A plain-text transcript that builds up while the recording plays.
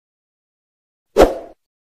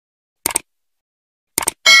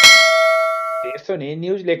यस्तो नि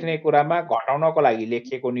न्युज लेख्ने कुरामा घटाउनको लागि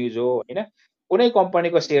लेखिएको न्युज हो होइन। कुनै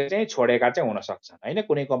कम्पनीको सेयर चाहिँ छोडेका चाहिँ हुन सक्छन् होइन।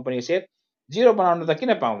 कुनै कम्पनीको सेयर जिरो बनाउन त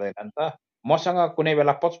किन पाउँदैनन् त? मसँग कुनै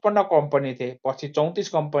बेला 55 कम्पनी थिए, पछि 34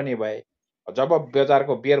 कम्पनी भए। जब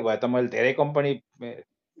बजारको बेर भयो त मैले धेरै कम्पनी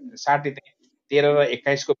साटिदिएँ। 13 र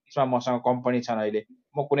 21 को बिचमा मसँग कम्पनी छन् अहिले।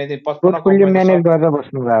 म कुनै दिन 55 पोर्टफोलियो कम्पनी म्यानेज गरेर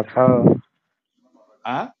बस्नु भएको छ।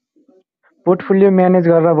 पोर्टफोलियो म्यानेज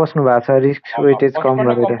गरेर बस्नु भएको छ, रिस्क वेटेज कम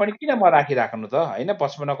 55 गरेर। कम्पनी किन म राखिराख्नु त होइन।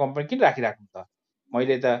 55 कम्पनी किन राखिराख्नु त?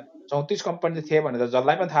 मैले त 34 कम्पनी थिए भने त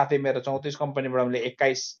जसलाई पनि थाहा थियो मेरो 34 कम्पनीबाट मैले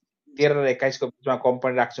 13 र 21 को बिचमा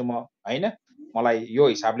कम्पनी राख्छु म होइन। मलाई यो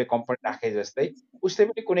हिसाबले कम्पनी राखे जस्तै उसले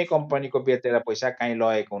पनि कुनै कम्पनीको बेचेर पैसा काहीँ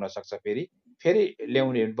लगेको हुनसक्छ। फेरि फेरि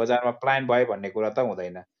ल्याउने बजारमा प्लान भयो भन्ने कुरा त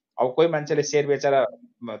हुँदैन। अब कोही मान्छेले सेयर बेचेर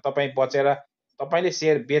तपाईँ बचेर तपाईँले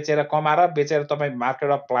सेयर बेचेर कमाएर बेचेर तपाईँ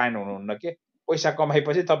मार्केटमा प्लान हुनुहुन्न के। पैसा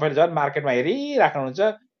कमाएपछि तपाईँले झन् मार्केटमा हेरिराख्नुहुन्छ,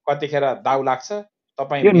 कतिखेर दाउ लाग्छ।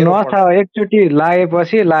 तपाईँ यो मेरो नसा एकचोटि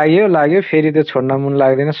लागेपछि लाग्यो फेरि त्यो छोड्न मन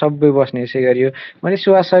लाग्दैन, सबै बस्ने यसै गरियो। मैले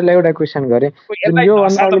सुभाष सरलाई एउटा क्वेसन गरेँ, जुन यसलाई यो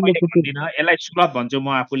नसा त मैले अघिल्लो भन्दिनँ, यसलाई सुलभ भन्छु म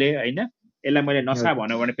आफूले होइन। यसलाई मैले नसा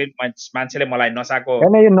भन्यो भने फेरि मान्छेले मलाई नसाको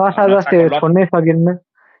होइन, यो नसा जस्तै हो, लत। छोड्नै सकिन्न।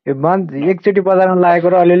 यो एकचोटि बजारमा लागेको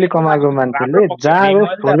र अलिअलि कमाएको मान्छेले राम्रो पक्ष जहाँ नि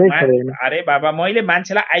होस् मैले छोड्दै त छोड्दैन। अरे बाबा मैले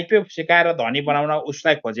मान्छेलाई आइपिओ सिकाएर धनी बनाउन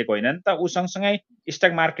उसलाई खोजेको होइन नि त। ऊ सँगसँगै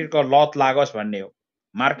स्टक मार्केटको लत लागोस् भन्ने हो।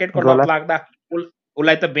 मार्केटको लत गलत। लाग्दा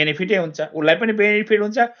उसलाई त बेनिफिटै हुन्छ, उसलाई पनि बेनिफिट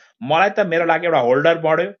हुन्छ, मलाई त मेरो लागि एउटा होल्डर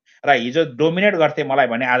बढ्यो। र हिजो डोमिनेट गर्थे मलाई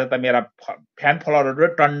भने आज त मेरा फ्यान फलोअरहरू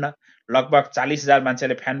टन्न, लगभग 40,000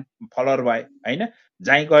 मान्छेले फ्यान फलोअर भए होइन।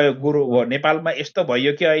 जहीँ गयो गुरु हो। नेपालमा यस्तो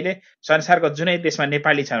भयो कि अहिले संसारको जुनै देशमा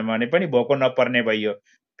नेपाली छ भने पनि भोको नपर्ने भयो।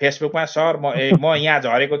 फेसबुकमा सर म यहाँ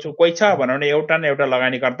झरेको छु, कोही छ भन्यो भने एउटा न एउटा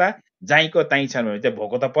लगानीकर्ता जहीँको त्यहीँ छन् भने चाहिँ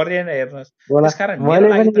भोको त परिएन। हेर्नुहोस्, त्यसकारण मेरो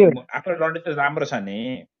लागि त आफ्नो लड्ने त राम्रो छ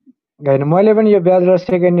नि। होइन, मैले पनि यो ब्याचलर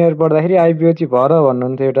सेकेन्ड इयर पढ्दाखेरि आइपिओ चाहिँ भर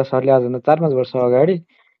भन्नुहुन्थ्यो एउटा सरले, आज 4-5 वर्ष अगाडि।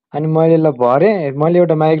 अनि मैले ल भरेँ, मैले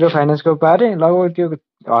एउटा माइक्रो फाइनेन्सको पारेँ, लगभग त्यो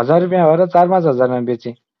 1000 रुपियाँ भएर 4-5 हजारमा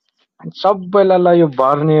बेचेँ। सबैलाई ल यो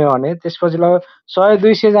भर्ने हो भने त्यसपछि ल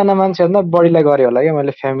 100-200 जना मान्छेभन्दा बढीलाई गरेँ होला क्या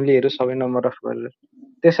मैले, फ्यामिलीहरू सबै नम्बर अफ गरेर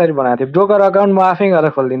त्यसरी बनाएको थिएँ। ब्रोकर अकाउन्ट म आफै गरेर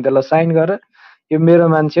खोलिदिन्थेँ, ल साइन गरेर यो मेरो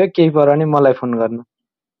मान्छे हो, केही पर्यो भने मलाई फोन गर्नु।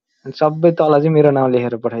 अनि सबै तल चाहिँ मेरो नाउँ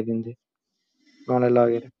लेखेर पठाइदिन्थेँ मलाई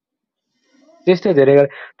लगेर। त्यस्तै धेरै गरे।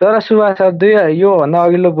 तर सुभाष योभन्दा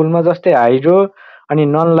अघिल्लो बुलमा जस्तै हाइड्रो अनि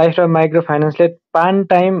नन लाइफ र माइक्रो फाइनेन्सले पान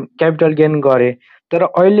टाइम क्यापिटल गेन गरे, तर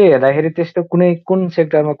अहिले हेर्दाखेरि त्यस्तो कुन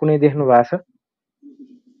सेक्टरमा कुनै देख्नु भएको छ?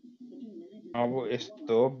 अब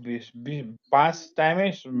यस्तो 5 टाइमै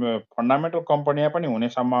फन्डामेन्टल कम्पनीमा पनि हुने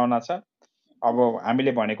सम्भावना छ। अब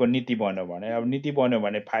हामीले भनेको नीति बन्यो भने, अब नीति बन्यो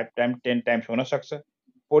भने 5 टाइम 10 टाइम्स हुनसक्छ।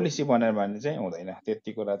 पोलिसी बन्यो भने चाहिँ हुँदैन।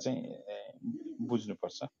 त्यति कुरा चाहिँ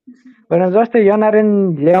बुझ्नुपर्छ। जस्तै एनआरएन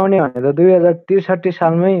ल्याउने भने त 2063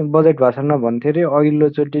 सालमै बजेट भाषणमा भन्थे अरे, अघिल्लो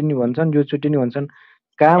चोटि नि भन्छन् यो चोटि नि भन्छन्,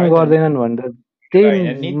 काम गर्दैनन् भनेर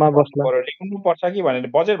त्यहीमा बस्ला। लेख्नु पर्छ कि भनेर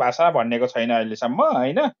बजेट भाषा भन्नेको छैन अहिलेसम्म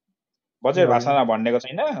होइन। बजेट भाषामा भन्नेको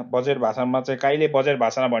छैन। बजेट भाषणमा चाहिँ कहिले बजेट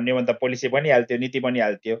भाषामा भन्ने भने त पोलिसी बनिहाल्थ्यो, नीति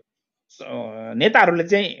बनिहाल्थ्यो। नेताहरूले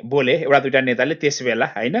चाहिँ बोले, एउटा दुईटा नेताले त्यस बेला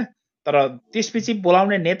होइन। तर त्यसपछि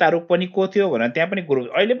बोलाउने नेताहरू पनि को थियो भने त्यहाँ पनि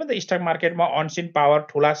ग्रुप। अहिले पनि त स्टक मार्केटमा अनसिन पावर,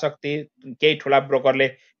 ठुला शक्ति, केही ठुला ब्रोकरले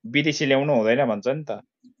विदेशी ल्याउनु हुँदैन भन्छ नि त।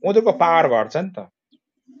 उनीहरूको पावर घट्छ नि त।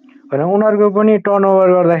 होइन, उनीहरूको पनि टर्नओभर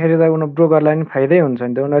गर्दाखेरि त उनीहरू ब्रोकरलाई पनि फाइदै हुन्छ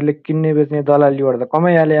नि त, उनीहरूले किन्ने बेच्ने दलालीबाट त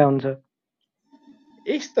कमाइहाले हुन्छ।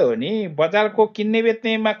 यस्तो हो नि, बजारको किन्ने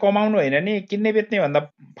बेच्नेमा कमाउनु होइन नि, किन्ने बेच्ने भन्दा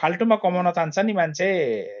फाल्टुमा कमाउन चाहन्छ नि मान्छे।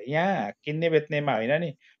 यहाँ किन्ने बेच्नेमा होइन नि,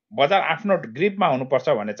 बजार आफ्नो ग्रिपमा हुनुपर्छ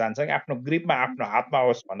भन्ने चाहन्छ कि, आफ्नो ग्रिपमा आफ्नो हातमा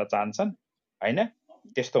होस् भन्न चाहन्छन् होइन।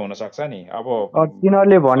 त्यस्तो हुनसक्छ नि। अब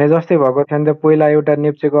तिनीहरूले भने जस्तै भएको थियो नि त, पहिला एउटा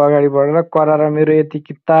नेप्सेको अगाडि बढेर करार मेरो यति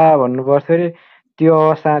किता भन्नु पर्थ्यो अरे, त्यो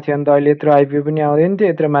अवस्था थियो नि त। अहिले यत्रो आइपिओ पनि आउँदैन थियो,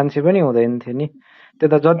 यत्रो मान्छे पनि हुँदैन थियो नि। त्यो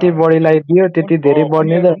त जति बढीलाई दियो त्यति धेरै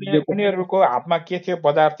बढ्ने त। उनीहरूको हातमा के थियो?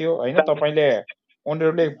 बजार थियो होइन। तपाईँले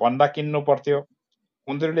उनीहरूले भन्दा किन्नु पर्थ्यो।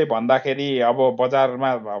 उनीहरूले भन्दाखेरि अब बजारमा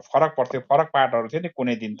फरक पर्थ्यो, फरक पाटहरू थियो नि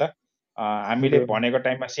कुनै दिन त। हामीले भनेको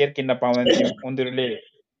टाइममा सेयर किन्न पाउँदैन थियौँ। उनीहरूले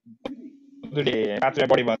 5 रुपियाँ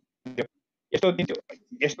बढी भन्थ्यो, यस्तो दिन्थ्यो,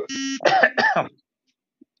 यस्तो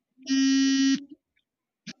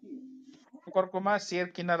ब्रोकरकोमा सेयर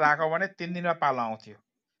किन्न राख्यो भने 3 दिनमा पालो आउँथ्यो,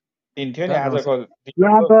 दिन्थ्यो नि। आजको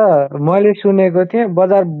यहाँ त मैले सुनेको थिएँ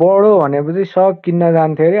बजार बढो भनेपछि सब किन्न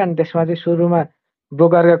जान्थ्यो अरे, अनि त्यसमा चाहिँ सुरुमा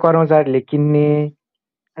ब्रोकरका कर्मचारीले किन्ने,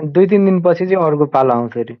 अनि 2-3 दिनपछि चाहिँ अर्को पालो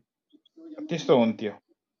आउँथ्यो अरे। त्यस्तो हुन्थ्यो।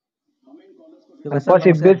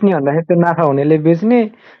 पछि बेच्ने भन्दाखेरि त्यो नाफा हुनेले बेच्ने,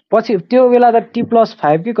 पछि त्यो बेला त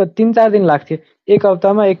T+5 कि 3-4 दिन लाग्थ्यो, एक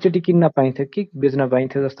हप्तामा एकचोटि किन्न पाइन्थ्यो कि बेच्न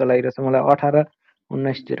पाइन्थ्यो जस्तो लागिरहेछ मलाई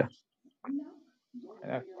 18-19 तिर।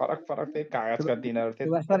 फरक त्यही कागजका दिनहरू थिए।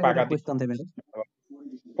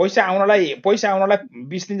 पैसा आउनलाई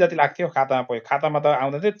 20 दिन जति लाग्थ्यो खातामा त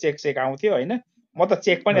आउँदैन थियो, चेक आउँथ्यो होइन। म त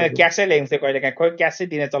चेक पनि क्यासै ल्याउँथेँ कहिलेकाहीँ, खोइ क्यासै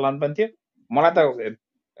दिने चलन पनि थियो। मलाई त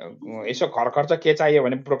यसो घर खर्च के चाहियो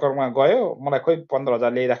भने ब्रोकरमा गयो, मलाई खोइ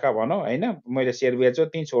 15,000 ल्याइराख भनौँ होइन, मैले सेयर बेचो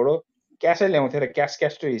त्यहीँ छोडो, क्यासै ल्याउँथेँ र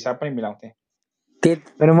क्यास टु हिसाब पनि मिलाउँथेँ।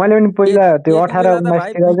 मैले पनि पहिला त्यो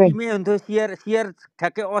 18-19 तिर चाहिँ हुन्थ्यो सियर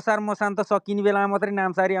ठ्याक्कै असार मसान त सकिने बेलामा मात्रै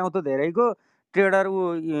नामसारी आउँथ्यो धेरैको,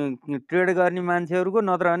 ट्रेड गर्ने मान्छेहरूको,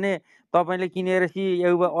 नत्र भने तपाईँले किनेर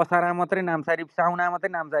असारमा मात्रै नामसारी, साउना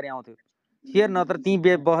मात्रै नामसारी आउँथ्यो सेयर, नत्र ती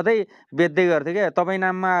बस्दै बेच्दै गर्थ्यो क्या। तपाईँ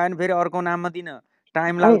नाममा आयो भने फेरि अर्को नाममा दिन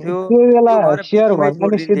टाइम लाग्थ्यो। त्यो बेला सेयर भन्दा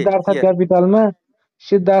नि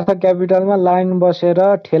सिद्धार्थ क्यापिटलमा लाइन बसेर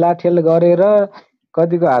ठेलाठेल गरेर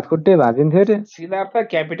कतिको हातखुट्टै भाँचिन्थ्यो रे। सिद्धार्थ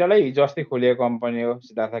क्यापिटलै हिजो अस्ति खोलिएको कम्पनी हो,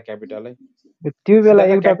 सिद्धार्थ क्यापिटलै। त्यो बेला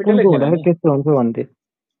एउटा कुनको हुँदाखेरि त्यस्तो हुन्छ भन्थे।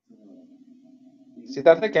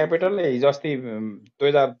 सिद्धार्थ क्यापिटलले हिजो अस्ति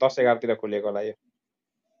 2010-11 तिर खोलिएको होला यो।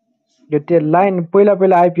 त्यो लाइन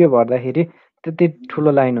पहिला आइपिओ भर्दाखेरि त्यति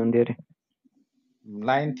ठुलो लाइन हुन्थ्यो अरे।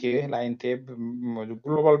 लाइन थिए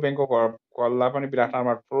ग्लोबल ब्याङ्कको खोल्दा पनि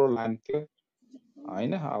विराटनगरमा ठुलो लाइन थियो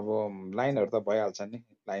होइन। अब लाइनहरू त भइहाल्छ नि,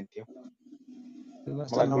 लाइन थियो।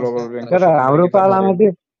 मलाई ग्लोबल ब्याङ्क तर हाम्रो पालामा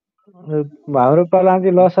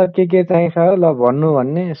चाहिँ ल सर के चाहिन्छ ल भन्नु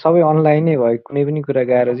भन्ने सबै अनलाइनै भयो, कुनै पनि कुरा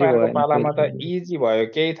गाह्रो चाहिँ भएन। पालामा त इजी भयो,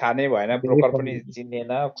 केही थाहा नै भएन, ब्रोकर पनि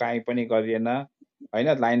चिनिएन, काहीँ पनि गरिएन होइन,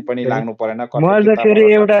 लाइन पनि लाग्नु परेन। मैले त फेरि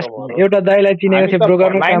एउटा दाइलाई चिनेको थिएँ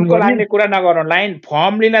ब्रोकरमा काम गर्ने। लाग्ने कुरा नगरौँ, लाइन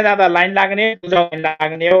फर्म लिन जाँदा लाइन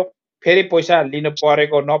लाग्ने हो, फेरि पैसा लिनु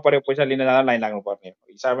परेको नपरेको पैसा लिन जाँदा लाइन लाग्नु पर्ने हो,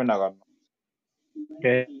 हिसाबै नगर्नु।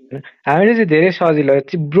 हामीले चाहिँ धेरै सजिलो,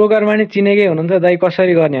 ब्रोकरमा नि चिनेकै हुनुहुन्छ, दाइ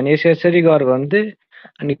कसरी गर्ने भने यसरी गर भन्थे,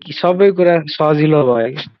 अनि सबै कुरा सजिलो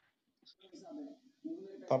भयो।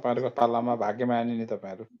 तपाईँहरूको पालामा भाग्यमानी नि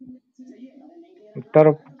तपाईँहरू। तर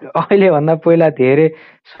अहिले भन्दा पहिला धेरै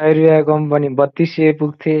 100 रुपियाँ कम्पनी 3200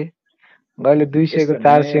 पुग्थे, अहिले 200 को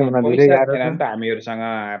 400 हुन धेरै गाह्रो छ। हामीहरूसँग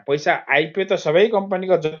पैसा आइपिओ त सबै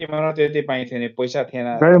कम्पनीको जति भनौँ त्यति पाइन्थ्यो नि, पैसा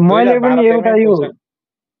थिएन। मैले पनि एउटा यो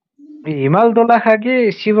हिमाल दोलखा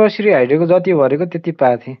कि शिवश्री हाइड्रोको जति भरेको त्यति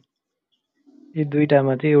पाएको थिएँ। यी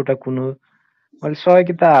दुईटामा चाहिँ एउटा कुन हो, मैले 100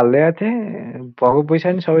 कि त हालिदिएको थिएँ, भएको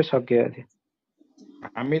पैसा नि सबै सकिएको थियो।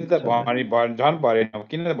 हामीले त झन् भरेनौँ,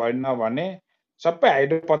 किन भरेनौँ भने सबै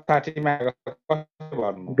हाइड्रो 85मा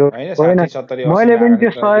भर्नु होइन, 60-70-80। मैले पनि त्यो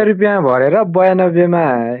 100 रुपियाँ भरेर 92मा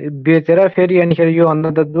बेचेर फेरि अनिखेर यो भन्दा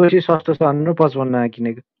त जोसी सस्तो छ भनेर 55मा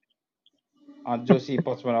किनेको। जोसी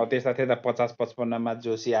 55 हो, त्यस्ता थिए त 50-55मा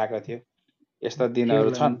जोसी आएको थियो। यस्ता दिनहरू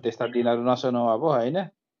छन्, त्यस्ता दिनहरू नसुनौ अब होइन।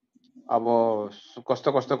 अब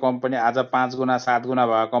कस्तो कम्पनी आज 5 गुणा 7 गुणा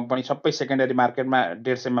भएको कम्पनी सबै सेकेन्डरी मार्केटमा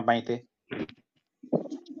 150मा पाइन्थे।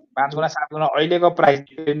 5 गुणा 7 गुणा अहिलेको प्राइस,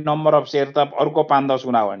 नम्बर अफ सेयर त अर्को 5-10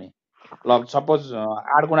 गुणा हो नि। ल सपोज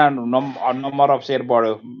 8 गुणा नम्बर अफ सेयर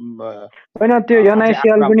बढ्यो होइन, त्यो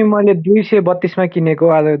एनआइसिएल पनि मैले 232 मा किनेको,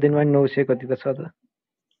 आजको दिनमा 900 कति त छ त।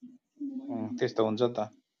 त्यस्तो हुन्छ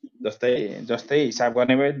त। जस्तै हिसाब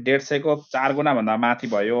गर्ने भए 150 को 4 गुणा भन्दा माथि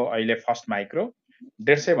भयो अहिले फर्स्ट माइक्रो,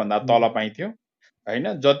 150 भन्दा तल पाइन्थ्यो होइन,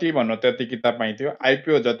 जति भन्नु त्यति किताब पाइन्थ्यो।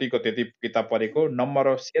 आइपिओ जतिको त्यति किताब परेको, नम्बर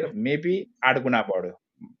अफ सेयर मेबी 8 गुणा बढ्यो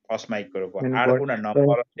फर्स्ट माइक्रोको, 8 गुणा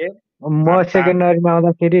नम्बर अफ सेयर। म सेकेन्डरीमा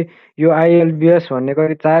आउँदाखेरि यो आइएलबिएस भन्ने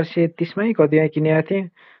कति 430 मै कतिमा किनेको थिएँ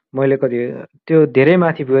मैले, कति त्यो धेरै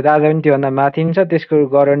माथि पुग्यो, आज पनि त्योभन्दा माथि छ। त्यसको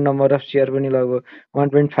करेन्ट नम्बर अफ सेयर पनि लगभग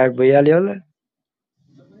 1.5 भइहाल्यो होला।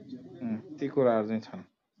 ती कुराहरू चाहिँ छन्,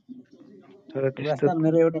 तर त्यस्तो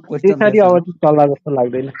त्यसरी अब चाहिँ चल्ला जस्तो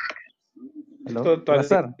लाग्दैन।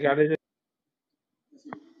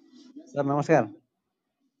 सर नमस्कार।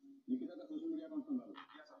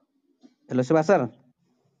 Hello Subhash sir.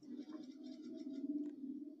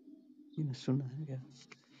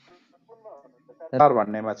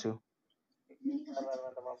 भन्नेमा छु।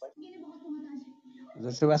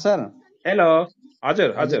 Subhash sir hello. हजुर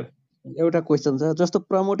हजुर, एउटा क्वेसन छ, जस्तो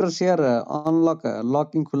प्रमोटर सेयर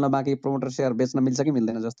लकिङ खुल्न बाँकी प्रमोटर सेयर बेच्न मिल्छ कि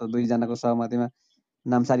मिल्दैन? जस्तो दुईजनाको सहमतिमा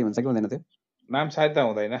नामसारी हुन्छ कि हुँदैन? त्यो नामसारी त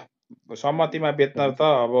हुँदैन, सम्मतिमा बेच्न त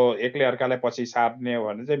अब एकले अर्कालाई पछि सार्ने हो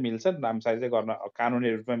भने चाहिँ मिल्छ, नामसारी चाहिँ गर्न कानुनी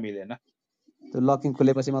रूपमा मिलेन। त्यो लकिङ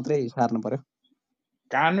खुलेपछि मात्रै सार्नु पर्यो,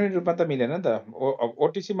 कानुनी रूपमा त मिलेन नि त।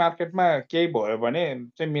 ओटिसी मार्केटमा केही भयो भने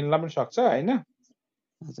चाहिँ मिल्न पनि सक्छ होइन,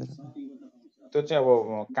 त्यो चाहिँ अब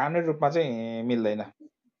कानुनी रूपमा चाहिँ मिल्दैन।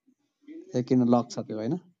 किन लक छ त्यो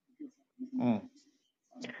होइन।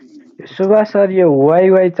 सुभाष सर यो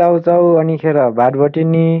why chow chow अनिखेर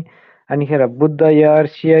भाटबटिनी अनिखेर Buddha air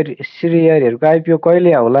Shri एयरहरूको IPO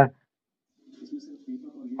कहिले आउला?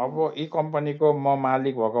 अब यी कम्पनीको म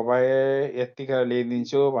मालिक भएको भए यतिखेर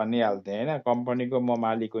ल्याइदिन्छु भनिहाल्थेँ होइन। कम्पनीको म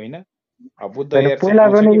मालिक होइन। बुद्ध होइन एयर चाहिँ पहिला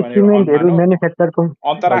आउँछ पनि कि भनेर अनुमान सिमेन्टहरू हो। म्यानुफ्याक्चरको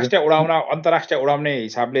हजुर अन्तर्राष्ट्रिय उडाउने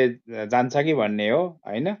हिसाबले जान्छ कि भन्ने हो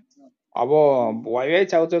होइन। अब वाइवाई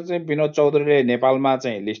चाउचाउ चाहिँ विनोद चौधरीले नेपालमा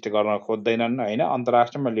चाहिँ लिस्ट गर्न खोज्दैनन् होइन।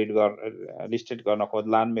 अन्तर्राष्ट्रियमा लिस्टेड गर्न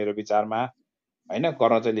खोज्लान् मेरो विचारमा होइन।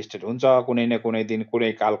 गर्न चाहिँ लिस्टेड हुन्छ कुनै न कुनै दिन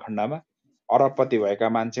कुनै कालखण्डमा। अरबपति भएका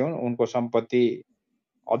मान्छे हुन्, उनको सम्पत्ति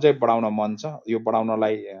अझै बढाउन मन छ। यो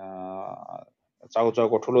बढाउनलाई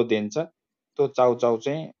चाउचाउको ठुलो देन छ। त्यो चाउचाउ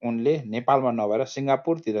चाहिँ उनले नेपालमा नभएर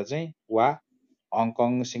सिङ्गापुरतिर चाहिँ वा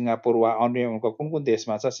हङकङ सिङ्गापुर वा अन्य उनको कुन कुन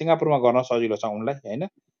देशमा छ, सिङ्गापुरमा गर्न सजिलो छ उनलाई होइन।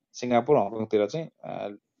 सिङ्गापुर हङकङतिर चाहिँ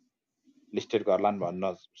लिस्टेड गर्लान्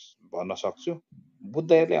भन्न सक्छु।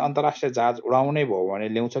 बुद्धहरूले अन्तर्राष्ट्रिय जहाज उडाउनै भयो भने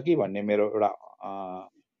ल्याउँछ कि भन्ने मेरो एउटा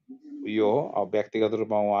यो हो। अब व्यक्तिगत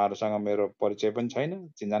रूपमा उहाँहरूसँग मेरो परिचय पनि छैन,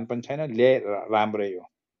 चिन्जान पनि छैन। ल्याए राम्रै हो।